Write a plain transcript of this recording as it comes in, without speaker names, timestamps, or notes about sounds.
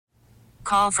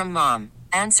call from mom.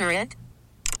 Answer it.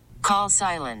 Call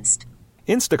silenced.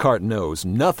 Instacart knows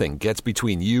nothing gets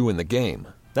between you and the game.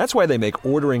 That's why they make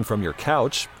ordering from your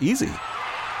couch easy.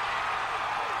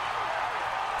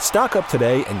 Stock up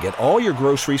today and get all your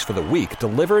groceries for the week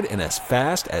delivered in as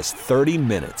fast as 30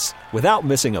 minutes without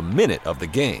missing a minute of the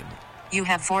game. You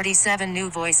have 47 new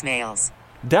voicemails.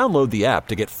 Download the app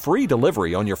to get free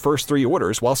delivery on your first 3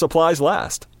 orders while supplies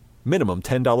last. Minimum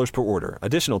 $10 per order.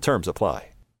 Additional terms apply.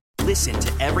 Listen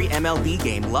to every MLB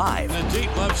game live. In the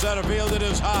deep left center field, it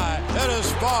is high, it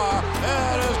is far,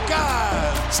 it is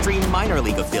God. Stream minor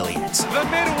league affiliates. The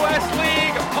Midwest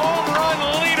League home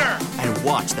run leader. And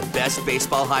watch the best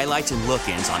baseball highlights and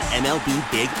look-ins on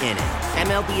MLB Big Inning.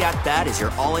 MLB At Bat is your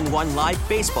all-in-one live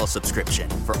baseball subscription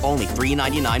for only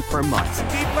 $3.99 per month.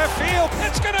 Deep left field,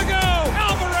 it's gonna go.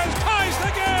 Alvarez ties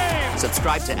the game.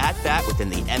 Subscribe to At Bat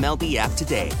within the MLB app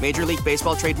today. Major League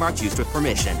Baseball trademarks used with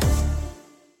permission.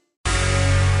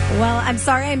 Well, I'm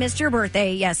sorry I missed your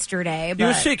birthday yesterday. You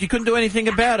were sick. You couldn't do anything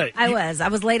about it. I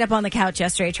was laid up on the couch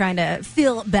yesterday trying to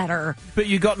feel better. But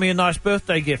you got me a nice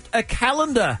birthday gift. A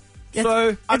calendar.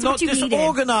 So I'm not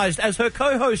disorganized as her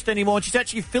co-host anymore. And she's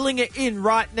actually filling it in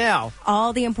right now.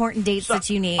 All the important dates that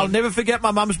you need. I'll never forget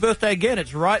my mum's birthday again.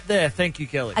 It's right there. Thank you,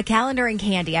 Kelly. A calendar and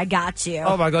candy. I got you.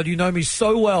 Oh, my God. You know me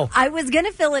so well. I was going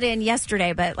to fill it in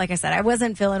yesterday, but like I said, I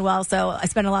wasn't feeling well, so I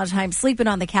spent a lot of time sleeping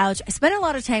on the couch. I spent a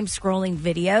lot of time scrolling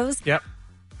videos. Yep.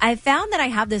 I found that I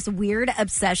have this weird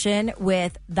obsession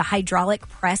with the hydraulic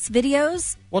press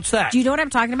videos. What's that? Do you know what I'm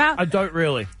talking about? I don't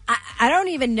really. I don't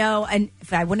even know, and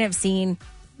if I wouldn't have seen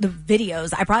the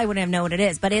videos, I probably wouldn't have known what it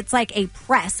is, but it's like a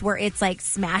press where it's like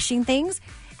smashing things,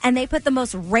 and they put the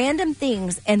most random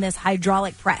things in this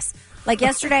hydraulic press. Like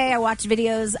yesterday, I watched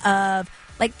videos of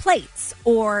like plates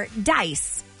or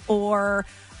dice or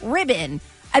ribbon.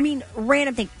 I mean,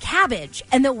 random thing, cabbage,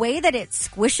 and the way that it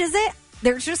squishes it,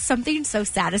 there's just something so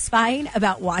satisfying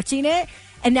about watching it.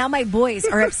 And now my boys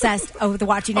are obsessed with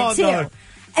watching it too. No.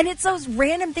 And it's those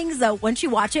random things, though. Once you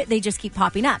watch it, they just keep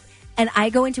popping up. And I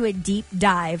go into a deep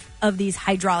dive of these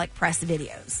hydraulic press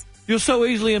videos. You're so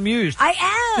easily amused.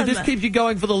 I am. Did this keep you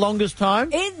going for the longest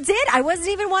time? It did. I wasn't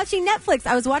even watching Netflix.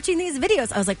 I was watching these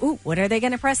videos. I was like, ooh, what are they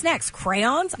going to press next?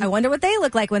 Crayons? I wonder what they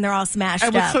look like when they're all smashed up.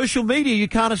 And with up. social media, you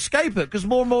can't escape it because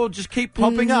more and more just keep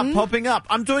popping up.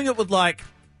 I'm doing it with like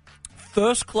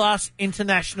first-class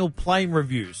international plane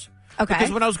reviews. Okay.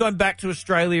 Because when I was going back to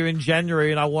Australia in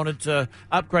January and I wanted to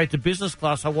upgrade to business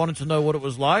class, I wanted to know what it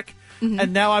was like. Mm-hmm.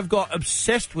 And now I've got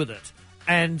obsessed with it.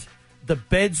 And the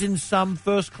beds in some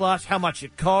first class, how much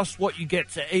it costs, what you get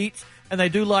to eat. And they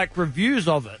do like reviews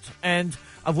of it. And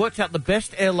I've worked out the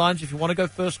best airlines if you want to go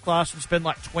first class and spend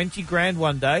like 20 grand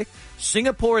one day.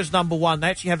 Singapore is number one. They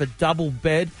actually have a double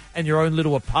bed and your own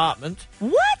little apartment.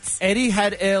 What?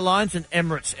 Etihad Airlines and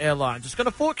Emirates Airlines. It's going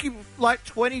to fork you like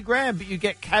 20 grand, but you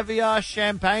get caviar,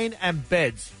 champagne, and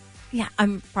beds. Yeah,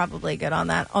 I'm probably good on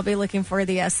that. I'll be looking for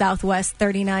the Southwest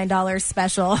 $39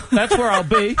 special. That's where I'll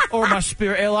be, or my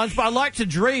Spirit Airlines. But I like to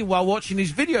dream while watching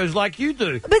these videos like you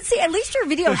do. But see, at least your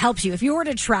video helps you. If you were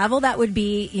to travel, that would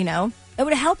be, it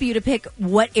would help you to pick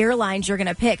what airlines you're going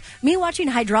to pick. Me watching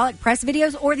hydraulic press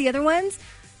videos or the other ones,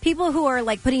 people who are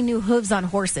like putting new hooves on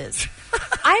horses.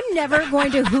 I'm never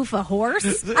going to hoof a horse. I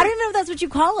don't even know if that's what you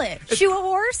call it. Shoe a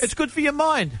horse? It's good for your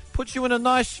mind. Puts you in a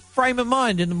nice frame of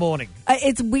mind in the morning.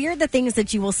 It's weird the things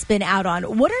that you will spin out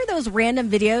on. What are those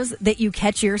random videos that you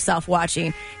catch yourself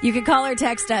watching? You can call or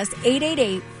text us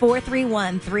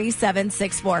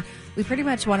 888-431-3764. We pretty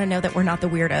much want to know that we're not the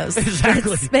weirdos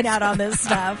that spin out on this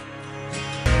stuff.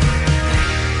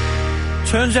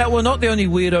 Turns out we're not the only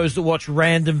weirdos that watch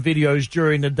random videos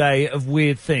during the day of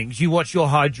weird things. You watch your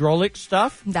hydraulic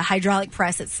stuff. The hydraulic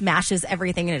press, it smashes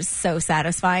everything and it is so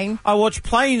satisfying. I watch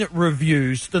plane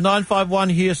reviews. The 951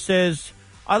 here says,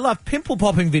 I love pimple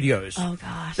popping videos. Oh,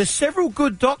 gosh. There's several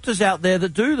good doctors out there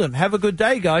that do them. Have a good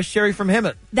day, guys. Sherry from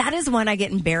Hemet. That is one I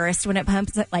get embarrassed when it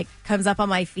comes up on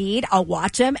my feed. I'll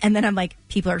watch them, and then I'm like,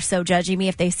 people are so judging me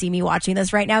if they see me watching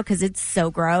this right now because it's so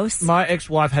gross. My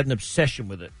ex-wife had an obsession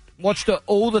with it. Watched it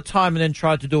all the time and then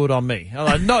tried to do it on me. I'm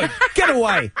like, no, get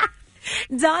away.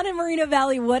 Don in Moreno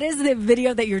Valley, what is the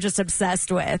video that you're just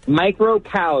obsessed with? Micro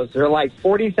cows. They're like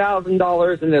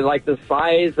 $40,000 and they're like the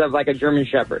size of like a German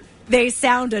Shepherd. They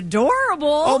sound adorable.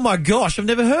 Oh, my gosh. I've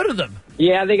never heard of them.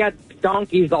 Yeah, they got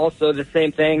donkeys also, the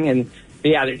same thing. And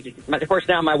yeah, of course,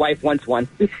 now my wife wants one.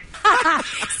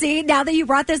 See, now that you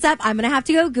brought this up, I'm going to have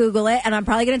to go Google it. And I'm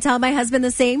probably going to tell my husband the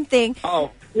same thing.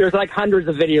 Oh, there's like hundreds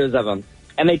of videos of them.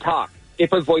 And they talk. They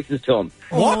put voices to them.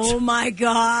 What? Oh, my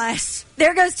gosh.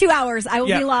 There goes 2 hours. I will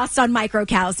be lost on micro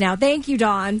cows now. Thank you,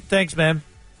 Don. Thanks, ma'am.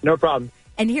 No problem.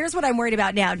 And here's what I'm worried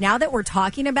about now. Now that we're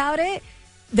talking about it,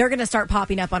 they're going to start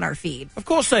popping up on our feed. Of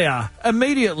course they are.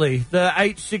 Immediately. The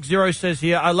 860 says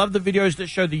here, I love the videos that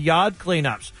show the yard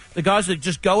cleanups. The guys that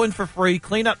just go in for free,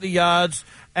 clean up the yards,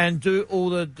 and do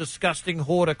all the disgusting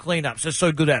hoarder cleanups. They're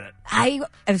so good at it. I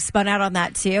have spun out on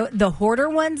that too. The hoarder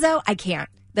ones, though, I can't.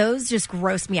 Those just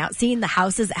gross me out. Seeing the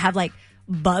houses that have like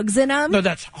bugs in them. No,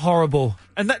 that's horrible.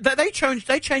 And they change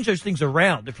those things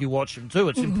around if you watch them too.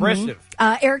 It's impressive.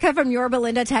 Erica from Yorba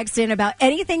Linda texted in about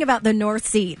anything about the North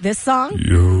Sea. This song?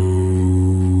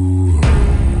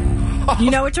 You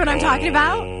know which one I'm talking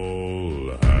about?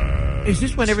 Is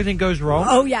this when everything goes wrong?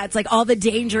 Oh, yeah. It's like all the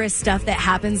dangerous stuff that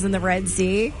happens in the Red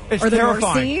Sea. It's or the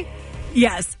terrifying. North Sea.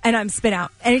 Yes, and I'm spin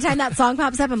out. Anytime that song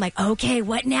pops up, I'm like, okay,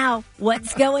 what now?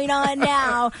 What's going on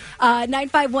now?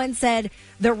 951 said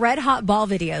the Red Hot Ball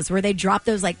videos where they drop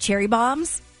those like cherry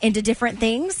bombs into different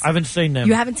things. I haven't seen them.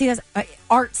 You haven't seen this?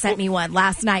 Art sent me one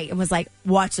last night and was like,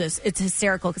 watch this. It's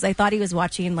hysterical because I thought he was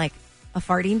watching like a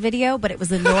farting video, but it was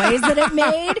the noise that it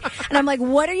made. And I'm like,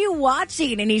 what are you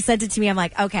watching? And he sent it to me. I'm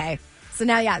like, okay. So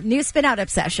now, yeah, new spin out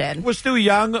obsession. We're still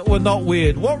young. We're not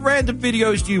weird. What random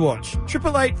videos do you watch?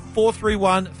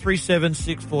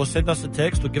 888-431-3764. Send us a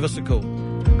text or give us a call.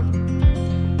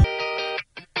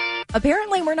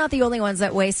 Apparently, we're not the only ones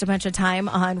that waste a bunch of time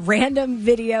on random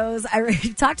videos. I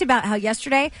talked about how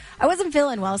yesterday I wasn't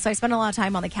feeling well, so I spent a lot of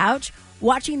time on the couch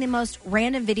watching the most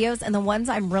random videos, and the ones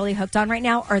I'm really hooked on right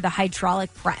now are the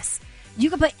hydraulic press. You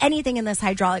can put anything in this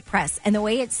hydraulic press, and the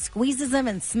way it squeezes them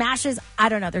and smashes, I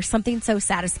don't know. There's something so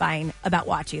satisfying about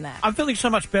watching that. I'm feeling so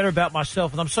much better about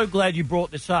myself, and I'm so glad you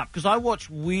brought this up because I watch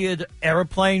weird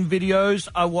aeroplane videos.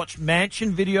 I watch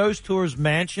mansion videos, tours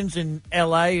mansions in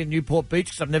LA and Newport Beach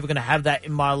because I'm never going to have that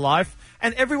in my life.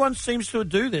 And everyone seems to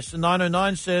do this. The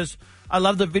 909 says, I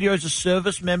love the videos of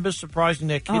service members surprising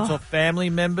their kids or family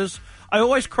members. I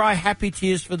always cry happy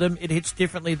tears for them. It hits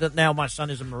differently that now my son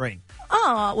is a Marine.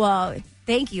 Oh, well,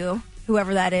 thank you,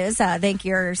 whoever that is. Thank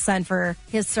your son for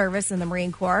his service in the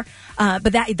Marine Corps.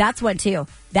 But that's one, too.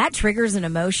 That triggers an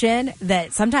emotion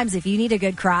that sometimes if you need a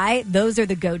good cry, those are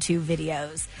the go-to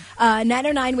videos.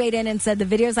 909 weighed in and said, the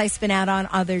videos I spin out on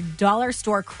are the dollar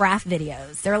store craft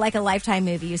videos. They're like a Lifetime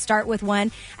movie. You start with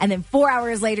one, and then 4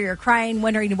 hours later, you're crying,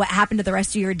 wondering what happened to the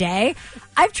rest of your day.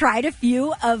 I've tried a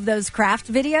few of those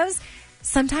craft videos.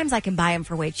 Sometimes I can buy them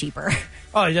for way cheaper.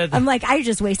 Oh, yeah. I'm like, I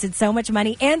just wasted so much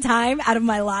money and time out of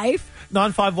my life.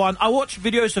 951. I watch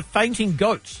videos of fainting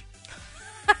goats.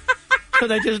 So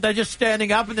they're just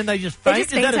standing up and then they just faint. They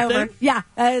just Is that faint a over. thing? Yeah,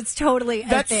 it's totally a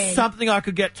That's thing. something I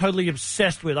could get totally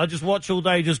obsessed with. I just watch all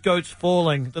day, just goats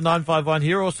falling. The 951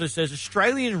 here also says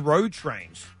Australian road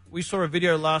trains. We saw a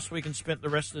video last week and spent the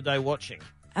rest of the day watching.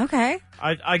 Okay.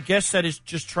 I guess that is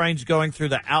just trains going through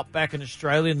the outback in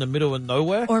Australia in the middle of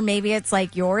nowhere. Or maybe it's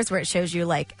like yours where it shows you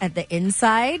like at the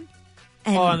inside.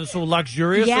 And it's all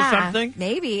luxurious or something?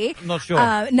 Maybe. I'm not sure.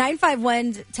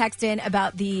 951 text in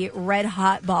about the red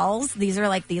hot balls. These are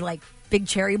like the big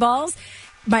cherry balls.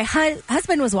 My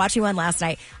husband was watching one last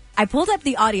night. I pulled up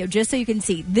the audio just so you can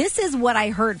see. This is what I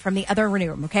heard from the other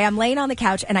room. Okay, I'm laying on the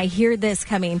couch and I hear this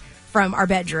coming from our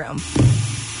bedroom.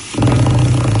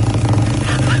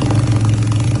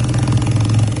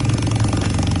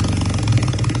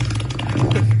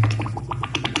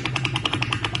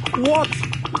 What?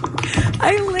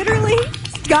 I literally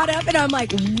got up and I'm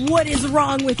like, what is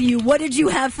wrong with you? What did you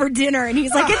have for dinner? And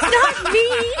he's like, it's not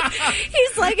me.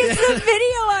 He's like, it's the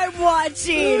video I'm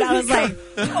watching. I was like,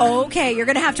 okay, you're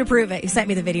going to have to prove it. He sent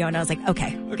me the video and I was like,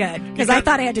 okay, good. Because I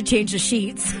thought I had to change the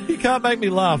sheets. You can't make me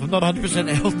laugh. I'm not 100%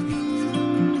 healthy.